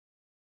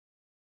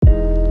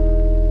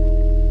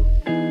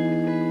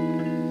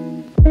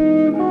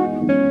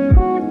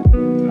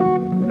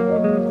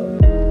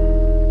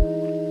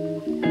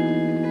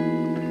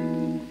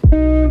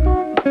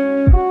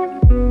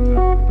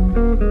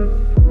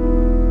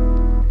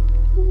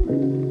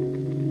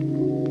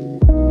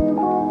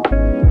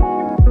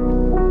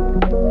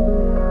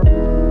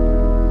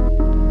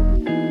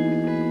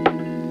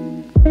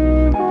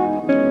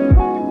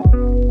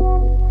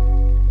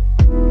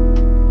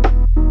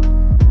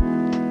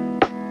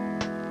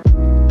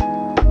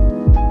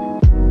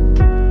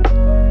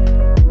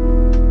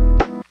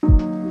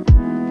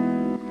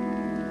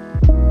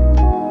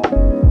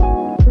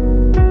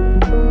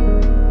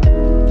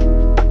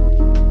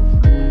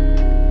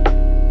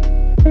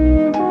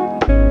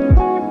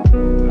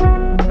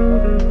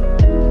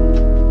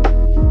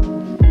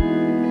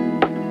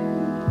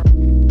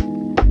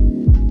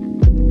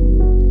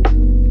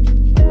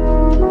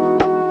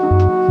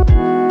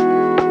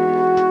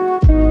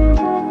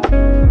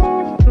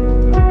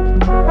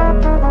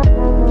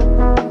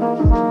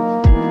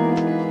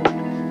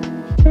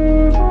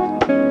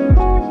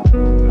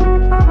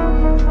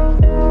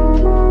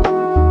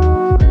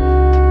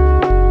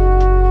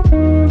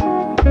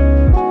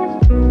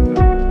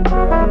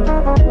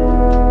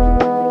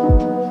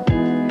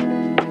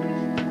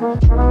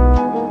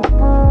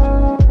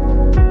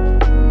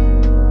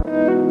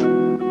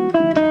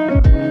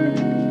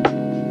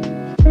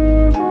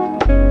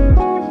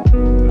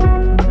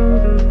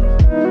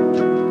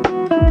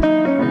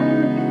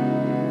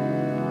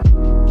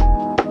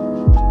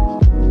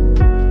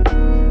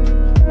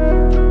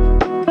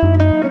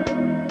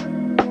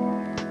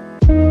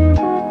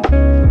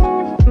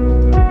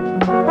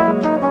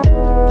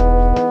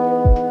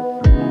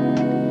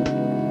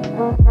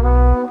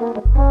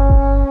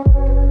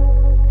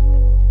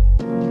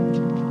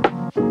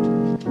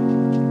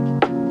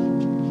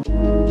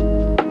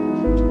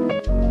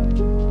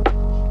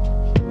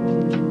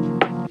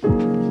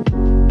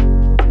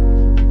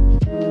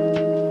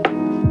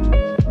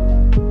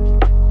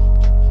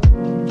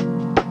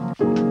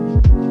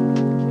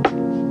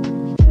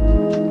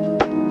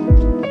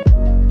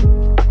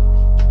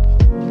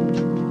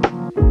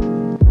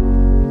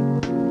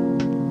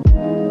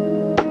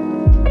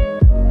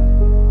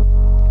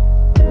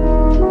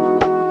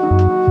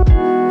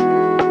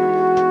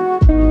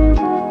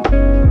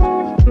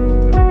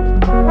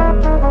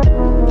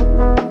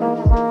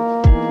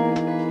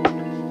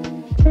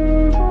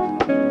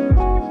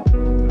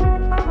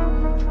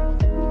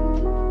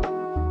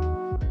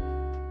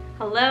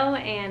Hello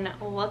and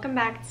welcome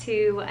back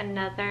to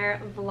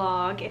another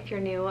vlog. If you're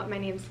new, my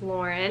name's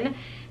Lauren.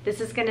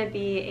 This is gonna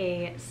be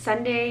a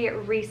Sunday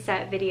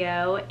reset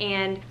video,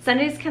 and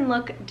Sundays can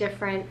look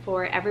different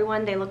for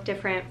everyone. They look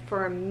different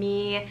for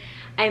me.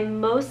 I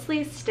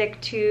mostly stick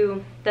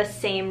to the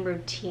same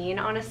routine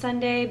on a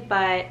Sunday,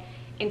 but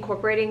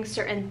incorporating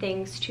certain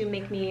things to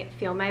make me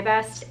feel my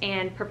best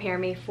and prepare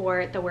me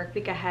for the work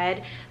week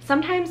ahead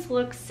sometimes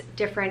looks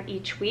different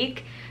each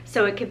week.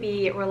 So it could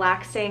be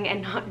relaxing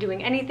and not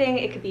doing anything.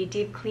 It could be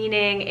deep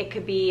cleaning. It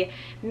could be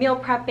meal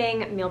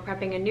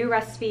prepping a new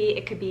recipe.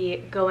 It could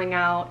be going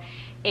out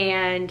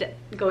and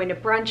going to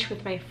brunch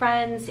with my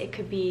friends. It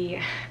could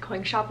be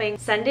going shopping.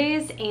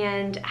 Sundays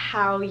and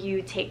how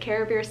you take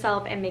care of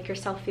yourself and make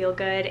yourself feel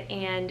good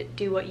and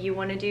do what you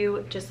want to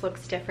do just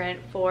looks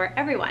different for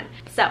everyone.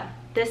 So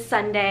this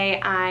Sunday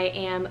I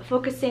am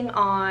focusing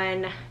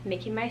on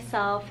making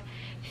myself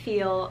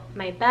feel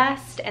my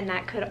best, and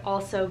that could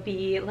also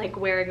be like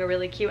wearing a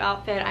really cute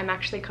outfit. I'm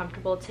actually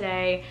comfortable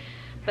today,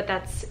 but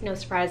that's no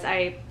surprise.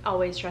 I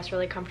always dress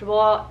really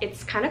comfortable.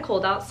 It's kind of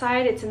cold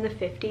outside. It's in the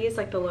 50s,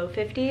 like the low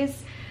 50s.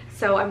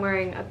 So I'm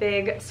wearing a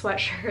big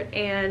sweatshirt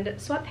and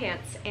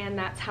sweatpants, and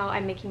that's how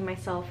I'm making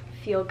myself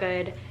feel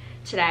good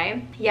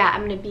today. Yeah,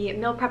 I'm gonna be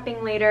meal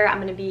prepping later. I'm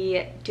gonna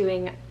be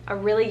doing a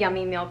really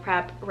yummy meal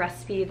prep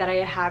recipe that I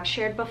have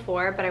shared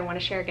before, but I want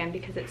to share again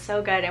because it's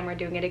so good and we're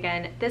doing it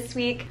again this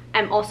week.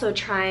 I'm also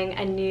trying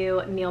a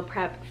new meal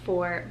prep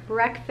for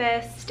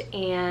breakfast,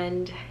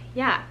 and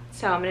yeah,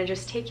 so I'm gonna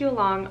just take you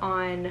along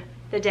on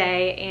the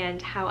day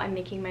and how I'm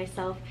making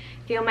myself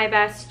feel my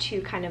best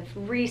to kind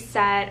of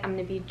reset. I'm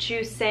gonna be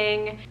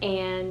juicing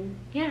and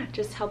yeah,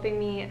 just helping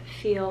me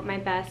feel my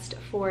best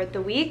for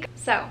the week.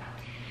 So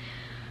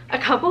a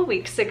couple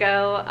weeks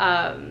ago,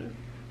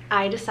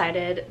 I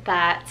decided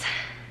that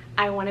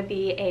I want to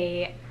be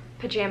a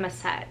pajama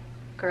set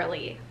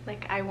girly.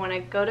 Like, I want to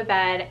go to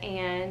bed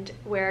and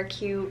wear a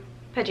cute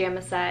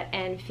pajama set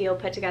and feel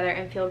put together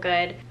and feel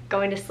good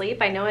going to sleep.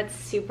 I know it's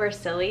super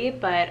silly,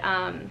 but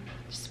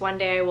just one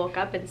day I woke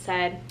up and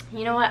said,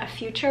 you know what, a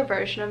future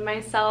version of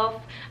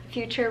myself, a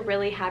future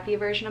really happy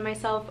version of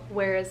myself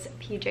wears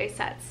PJ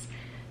sets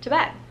to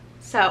bed.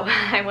 So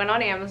I went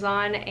on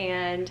Amazon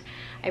and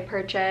I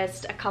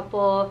purchased a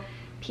couple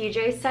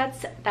PJ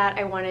sets that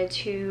I wanted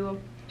to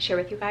share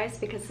with you guys,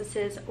 because this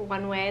is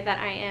one way that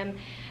I am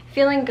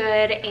feeling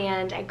good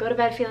and I go to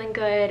bed feeling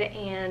good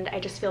and I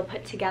just feel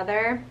put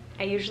together.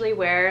 I usually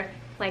wear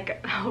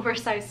like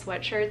oversized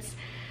sweatshirts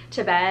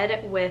to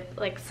bed with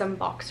like some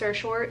boxer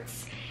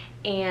shorts,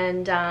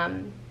 and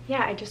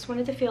yeah, I just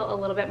wanted to feel a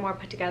little bit more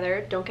put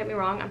together. Don't get me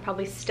wrong, I'm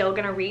probably still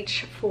gonna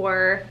reach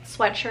for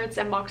sweatshirts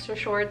and boxer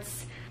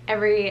shorts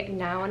every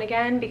now and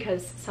again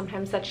because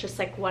sometimes that's just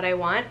like what I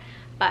want,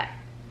 but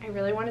I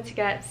really wanted to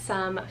get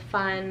some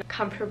fun,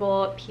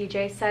 comfortable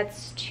PJ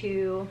sets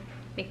to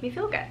make me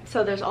feel good.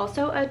 So there's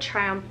also a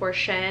try on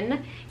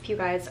portion if you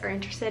guys are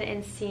interested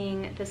in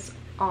seeing this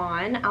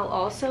on. I'll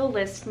also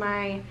list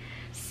my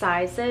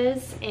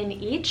sizes in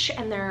each,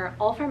 and they're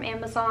all from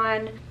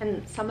Amazon,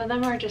 and some of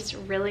them are just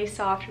really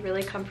soft,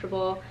 really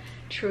comfortable,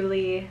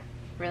 truly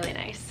really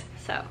nice.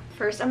 So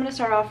first I'm going to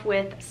start off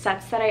with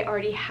sets that I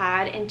already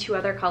had in two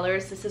other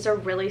colors. This is a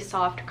really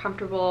soft,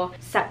 comfortable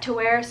set to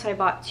wear, so I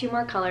bought two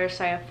more colors,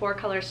 so I have 4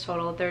 colors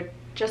total. They're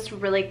just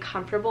really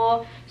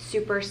comfortable,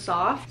 super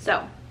soft.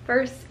 So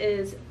first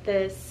is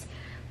this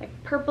like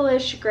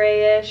purplish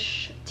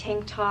grayish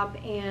tank top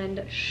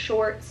and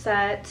short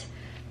set.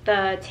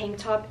 The tank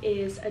top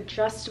is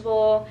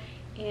adjustable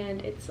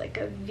and it's like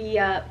a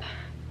V-up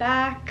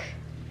back.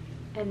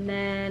 And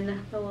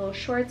then the little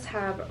shorts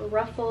have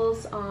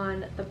ruffles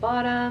on the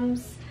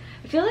bottoms.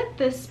 I feel like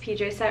this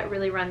PJ set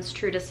really runs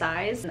true to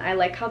size. And I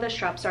like how the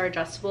straps are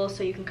adjustable,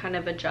 so you can kind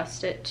of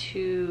adjust it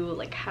to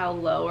like how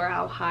low or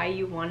how high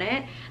you want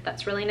it.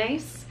 That's really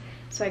nice.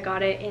 So I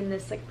got it in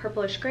this like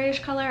purplish grayish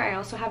color. I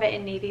also have it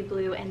in navy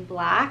blue and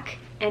black.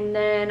 And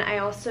then I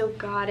also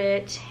got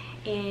it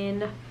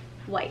in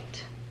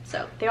white.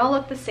 So they all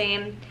look the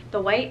same.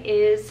 The white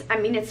is, I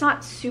mean, it's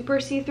not super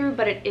see-through,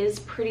 but it is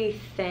pretty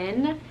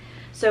thin.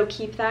 So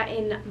keep that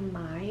in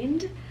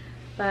mind,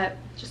 but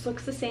just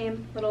looks the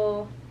same.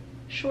 Little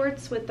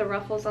shorts with the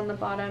ruffles on the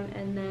bottom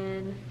and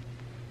then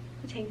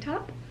the tank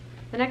top.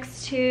 The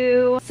next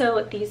two,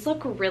 so these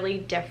look really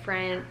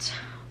different.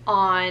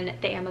 on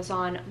the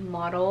Amazon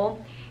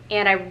model,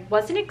 and I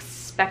wasn't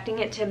expecting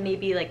it to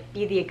maybe like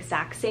be the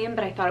exact same,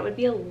 but I thought it would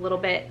be a little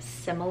bit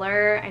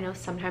similar. I know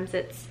sometimes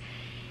it's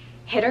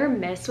hit or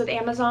miss with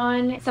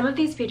Amazon. Some of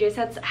these PJ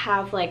sets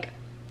have like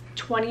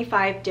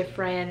 25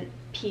 different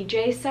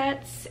PJ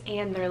sets,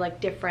 and they're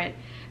like different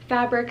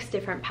fabrics,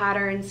 different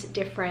patterns,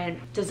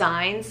 different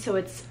designs, so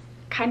it's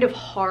kind of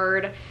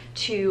hard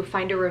to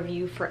find a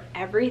review for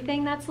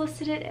everything that's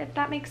listed, if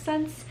that makes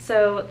sense.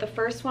 So the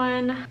first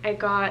one I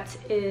got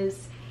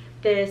is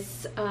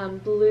this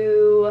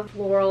blue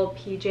floral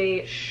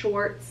PJ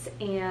shorts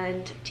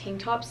and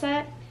tank top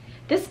set.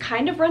 This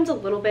kind of runs a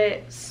little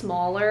bit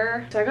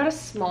smaller, so I got a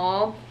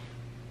small.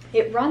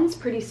 It runs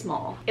pretty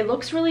small. It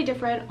looks really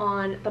different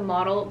on the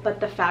model, but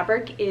the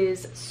fabric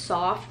is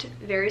soft,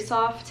 very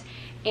soft,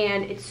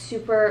 and it's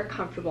super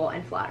comfortable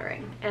and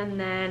flattering. And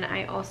then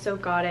I also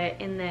got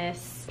it in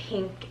this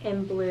pink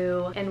and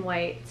blue and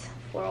white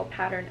floral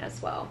pattern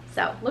as well.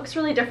 So looks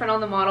really different on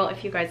the model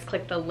if you guys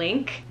click the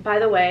link. By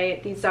the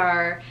way, these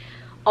are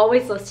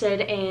always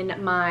listed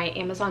in my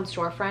Amazon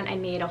storefront. I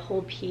made a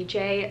whole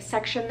PJ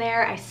section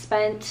there. I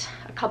spent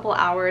a couple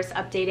hours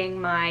updating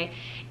my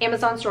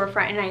Amazon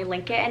storefront, and I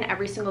link it in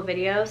every single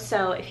video.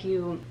 So if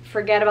you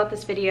forget about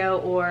this video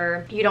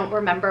or you don't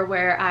remember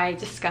where I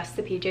discussed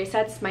the PJ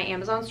sets, my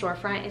Amazon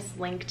storefront is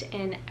linked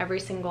in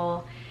every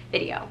single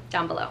video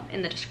down below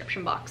in the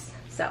description box.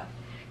 So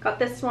got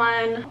this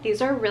one.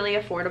 These are really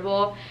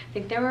affordable. I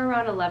think they were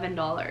around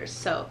 $11,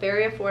 so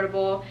very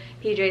affordable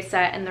PJ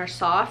set, and they're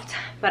soft,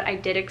 but I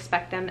did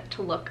expect them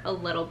to look a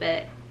little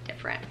bit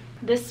different.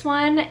 This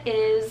one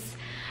is,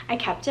 I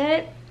kept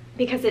it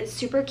because it's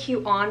super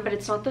cute on, but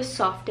it's not the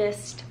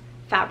softest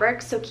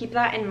fabric, so keep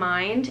that in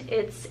mind.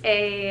 It's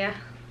a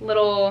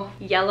little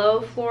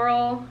yellow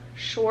floral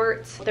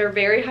short. They're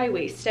very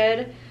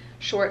high-waisted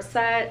short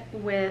set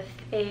with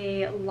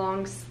a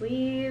long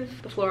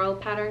sleeve. The floral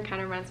pattern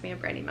kind of reminds me of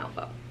Brandy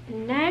Melville.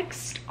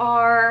 Next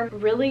are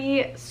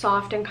really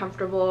soft and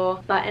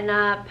comfortable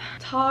button-up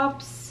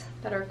tops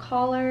that are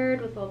collared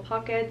with little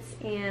pockets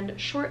and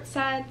short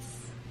sets.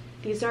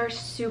 These are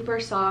super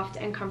soft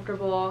and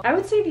comfortable. I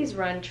would say these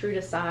run true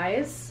to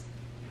size.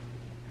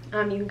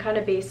 You can kind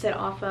of base it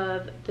off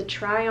of the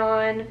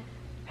try-on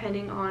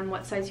depending on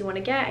what size you want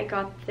to get. I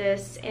got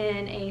this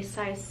in a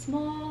size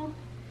small.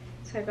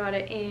 So I got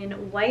it in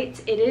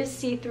white. It is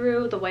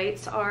see-through. The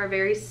whites are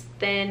very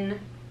thin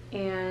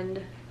and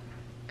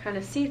kind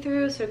of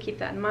see-through, so keep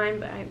that in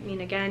mind. But I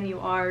mean, again, you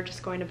are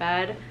just going to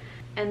bed.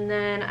 And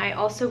then I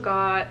also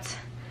got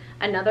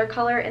another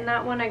color in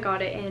that one. I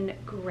got it in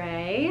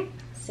gray.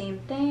 Same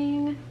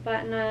thing,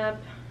 button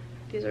up.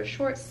 These are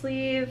short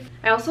sleeve.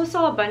 I also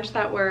saw a bunch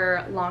that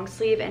were long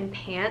sleeve and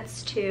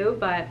pants too,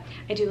 but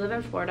I do live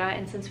in Florida,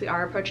 and since we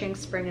are approaching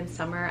spring and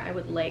summer, I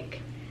would like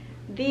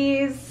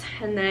these,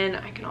 and then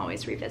I can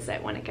always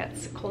revisit when it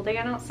gets cold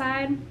again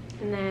outside.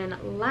 And then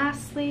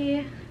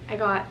lastly, I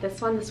got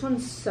this one. This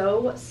one's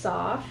so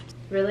soft,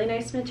 really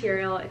nice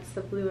material. It's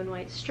the blue and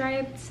white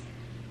striped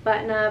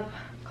button up,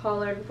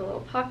 collared with a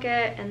little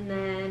pocket, and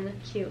then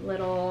cute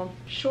little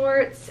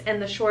shorts. And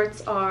the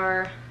shorts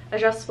are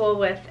adjustable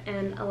with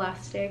an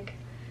elastic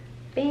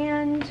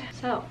band.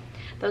 So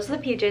those are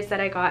the PJs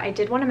that I got. I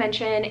did want to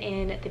mention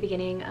in the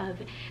beginning of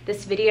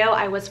this video,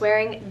 I was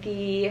wearing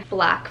the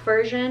black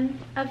version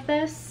of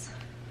this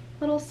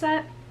little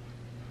set.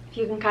 If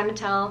you can kind of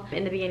tell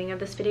in the beginning of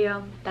this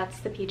video, that's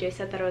the PJ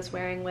set that I was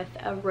wearing with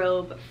a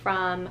robe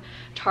from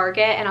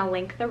Target, and I'll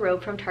link the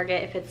robe from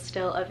Target if it's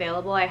still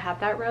available. I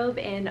have that robe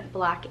in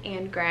black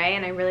and gray,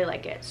 and I really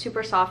like it.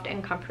 Super soft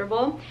and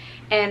comfortable,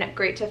 and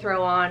great to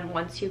throw on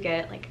once you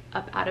get like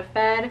up out of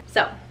bed.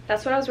 So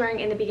that's what I was wearing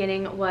in the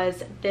beginning,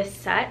 was this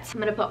set. I'm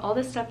gonna put all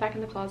this stuff back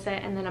in the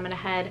closet, and then I'm gonna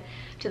head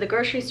to the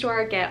grocery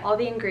store, get all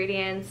the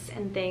ingredients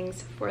and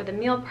things for the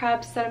meal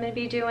preps that I'm gonna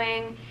be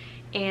doing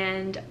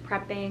and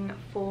prepping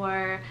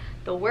for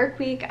the work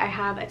week. I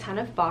have a ton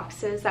of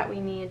boxes that we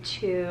need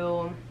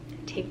to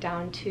take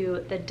down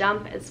to the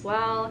dump as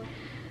well.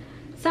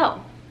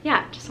 So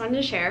yeah, just wanted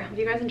to share. Hope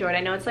you guys enjoyed.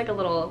 I know it's like a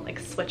little like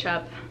switch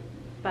up,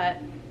 but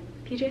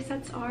PJ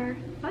sets are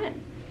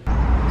fun.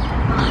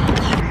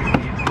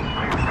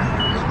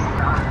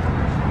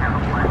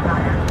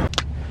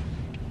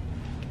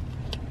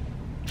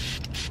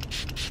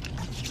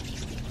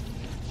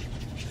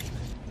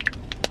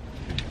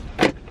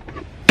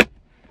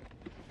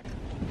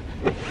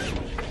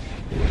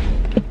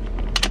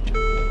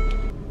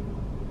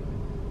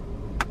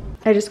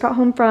 I just got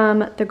home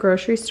from the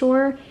grocery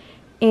store,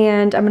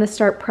 and I'm gonna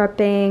start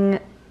prepping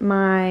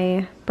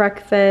my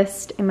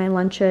breakfast and my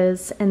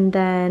lunches, and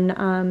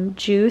then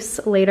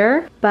juice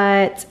later.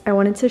 But I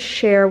wanted to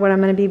share what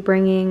I'm gonna be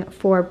bringing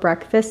for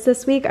breakfast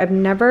this week. I've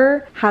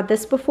never had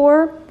this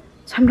before,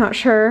 so I'm not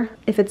sure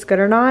if it's good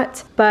or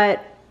not,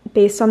 but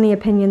based on the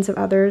opinions of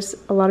others,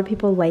 a lot of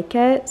people like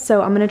it.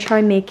 So I'm gonna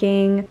try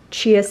making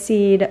chia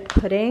seed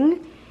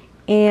pudding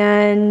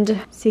and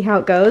see how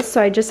it goes.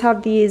 So I just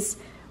have these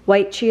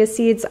white chia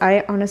seeds.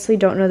 I honestly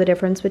don't know the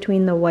difference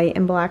between the white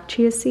and black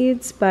chia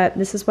seeds, but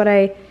this is what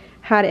I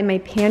had in my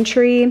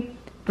pantry.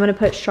 I'm gonna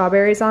put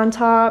strawberries on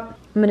top.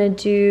 I'm gonna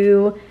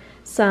do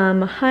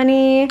some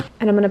honey,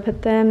 and I'm gonna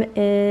put them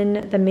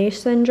in the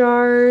mason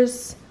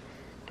jars.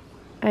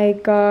 I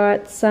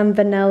got some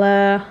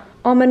vanilla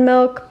almond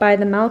milk by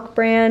the Milk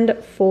brand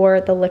for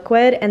the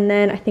liquid, and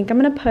then I think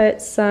I'm gonna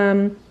put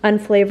some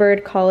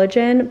unflavored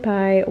collagen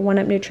by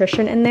 1UP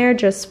Nutrition in there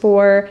just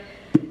for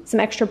some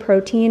extra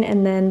protein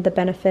and then the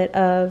benefit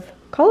of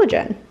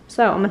collagen.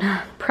 So I'm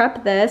gonna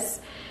prep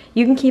this.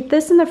 You can keep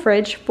this in the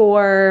fridge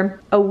for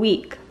a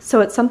week.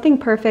 So it's something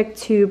perfect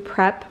to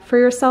prep for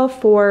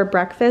yourself for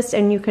breakfast,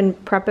 and you can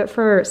prep it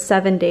for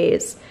 7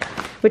 days,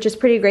 which is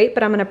pretty great,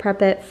 but I'm gonna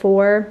prep it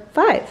for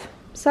 5.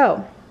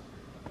 So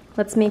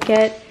let's make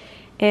it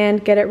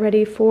and get it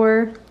ready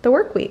for the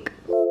work week.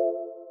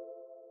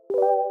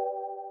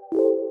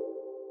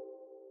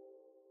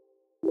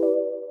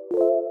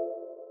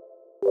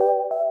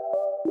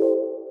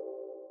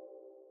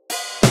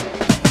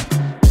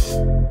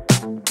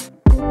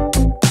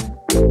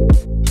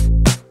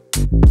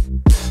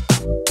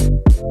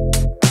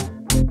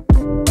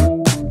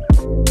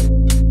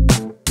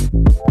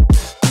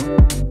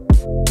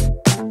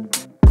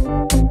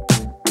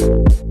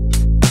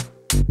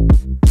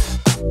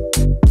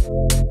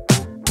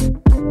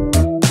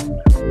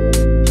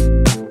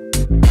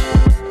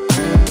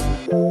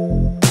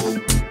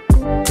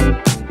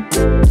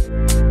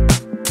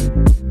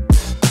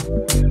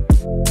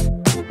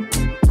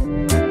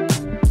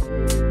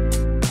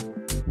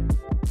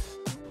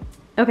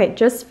 Okay,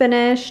 just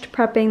finished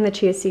prepping the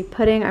chia seed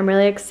pudding. I'm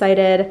really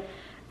excited.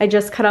 I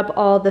just cut up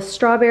all the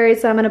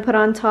strawberries that I'm gonna put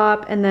on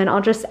top, and then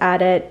I'll just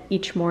add it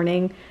each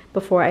morning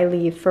before I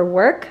leave for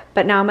work.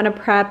 But now I'm gonna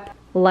prep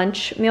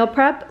lunch meal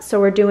prep. So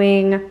we're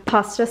doing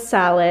pasta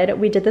salad.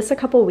 We did this a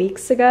couple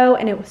weeks ago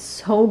and it was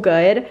so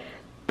good.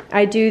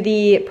 I do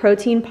the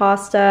protein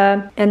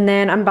pasta, and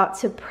then I'm about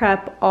to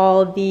prep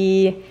all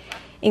the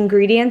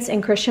ingredients,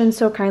 and Christian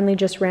so kindly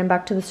just ran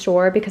back to the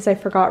store because I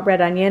forgot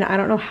red onion. I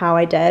don't know how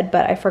I did,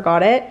 but I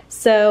forgot it.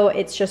 So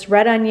it's just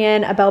red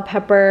onion, a bell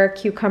pepper,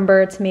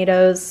 cucumber,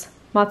 tomatoes,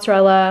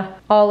 mozzarella,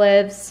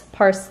 olives,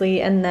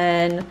 parsley, and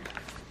then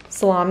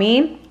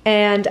salami.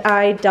 And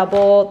I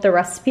double the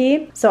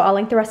recipe. So I'll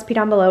link the recipe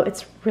down below.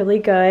 It's really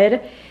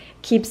good.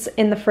 Keeps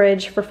in the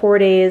fridge for 4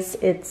 days.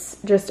 It's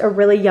just a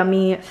really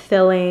yummy,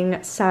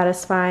 filling,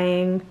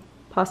 satisfying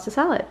pasta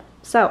salad.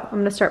 So I'm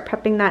gonna start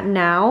prepping that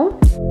now.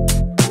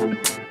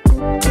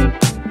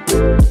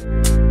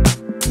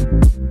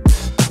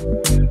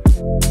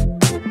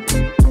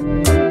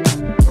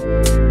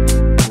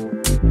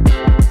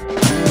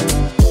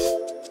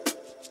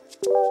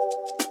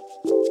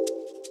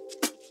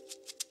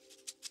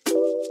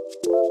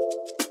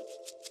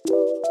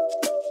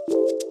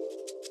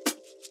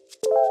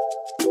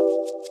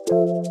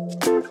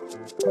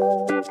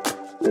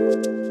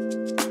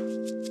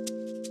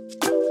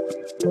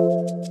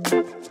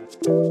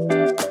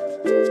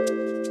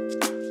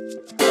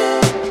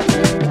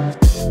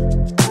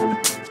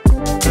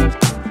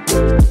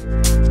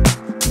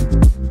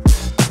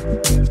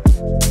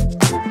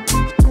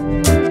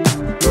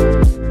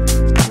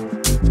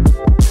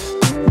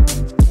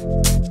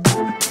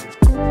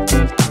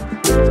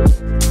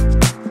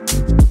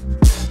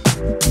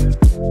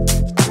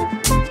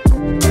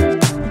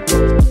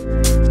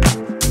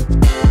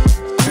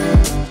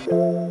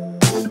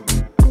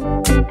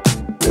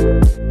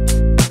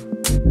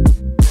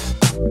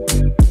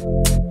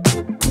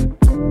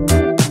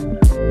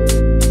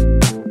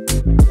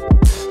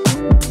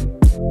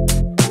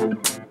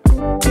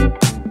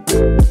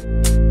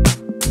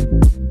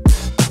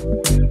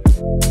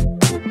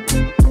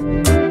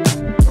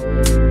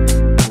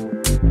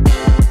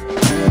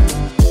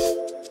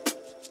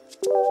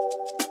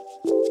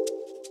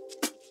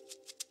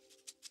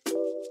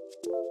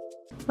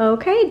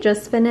 Okay,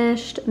 just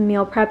finished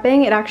meal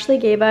prepping. It actually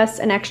gave us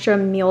an extra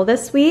meal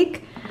this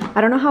week.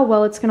 I don't know how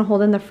well it's gonna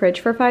hold in the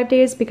fridge for 5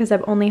 days because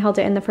I've only held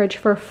it in the fridge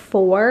for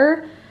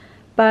 4,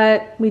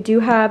 but we do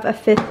have a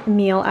 5th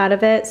meal out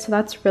of it, so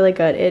that's really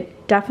good.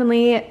 It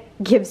definitely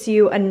gives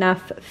you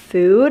enough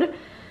food.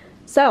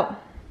 So I'm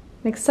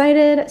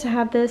excited to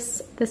have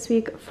this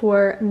week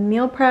for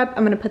meal prep.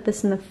 I'm gonna put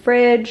this in the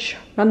fridge,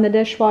 run the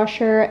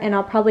dishwasher, and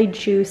I'll probably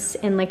juice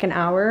in like an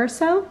hour or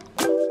so.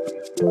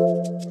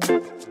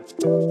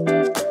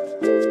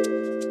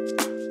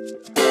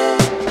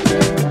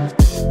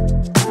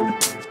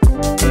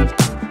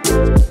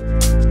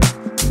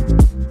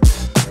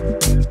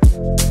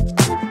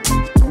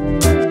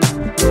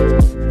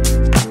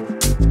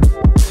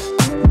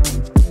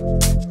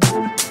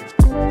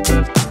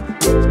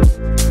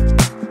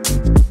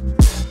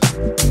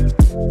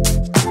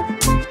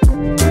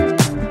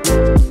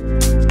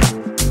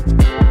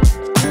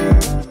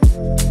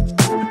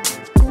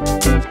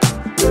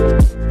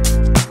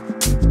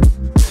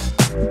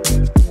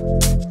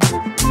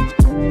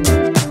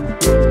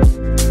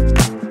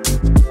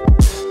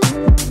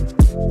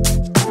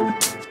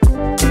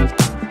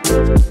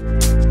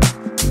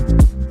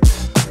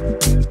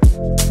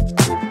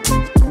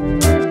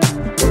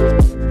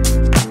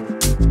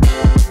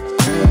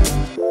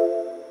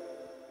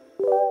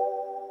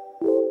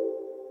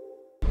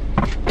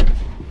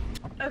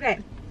 Okay,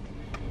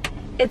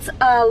 it's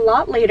a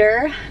lot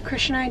later.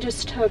 Christian and I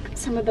just took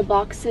some of the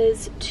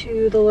boxes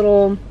to the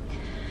little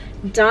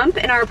dump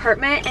in our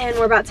apartment, and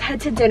we're about to head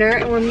to dinner,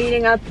 and we're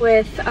meeting up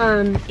with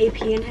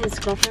AP and his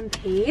girlfriend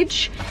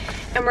Paige,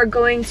 and we're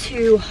going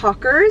to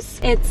Hawker's.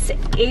 It's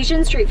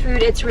Asian street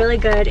food. It's really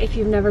good if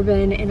you've never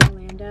been in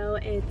Orlando.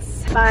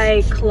 It's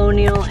by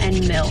Colonial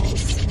and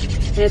Mills,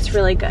 and it's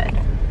really good.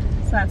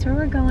 So that's where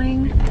we're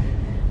going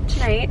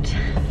tonight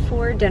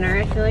for dinner.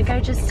 I feel like I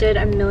just did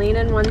a million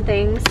and one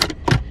things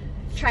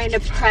trying to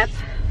prep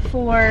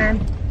for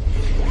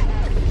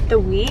the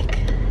week,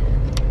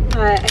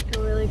 but I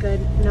feel really good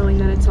knowing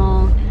that it's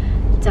all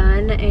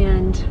done,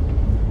 and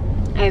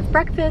I have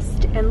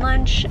breakfast and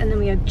lunch, and then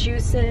we have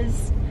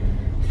juices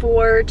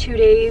for 2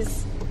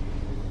 days,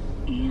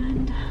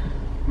 and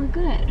we're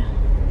good.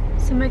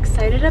 So I'm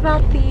excited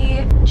about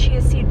the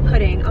chia seed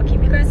pudding. I'll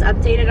keep you guys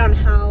updated on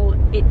how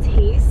it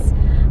tastes.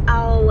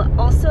 I'll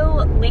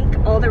also link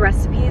all the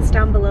recipes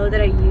down below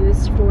that I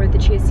used for the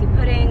chia seed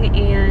pudding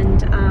and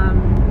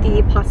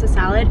the pasta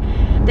salad.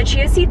 The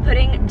chia seed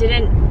pudding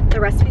the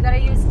recipe that I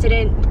used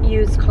didn't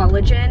use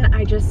collagen.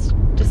 I just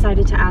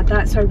decided to add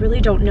that, so I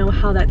really don't know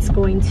how that's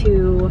going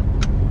to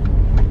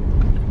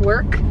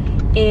work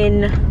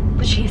in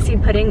the chia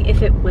seed pudding,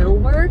 if it will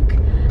work.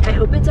 I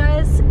hope it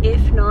does.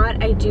 If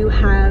not, I do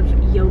have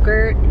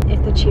yogurt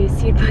if the chia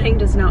seed pudding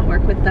does not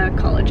work with the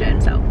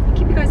collagen. So I'll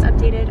keep you guys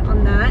updated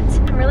on that.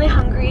 I'm really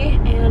hungry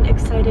and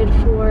excited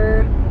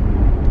for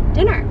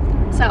dinner.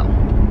 So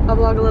I'll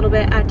vlog a little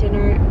bit at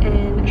dinner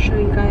and show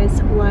you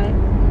guys what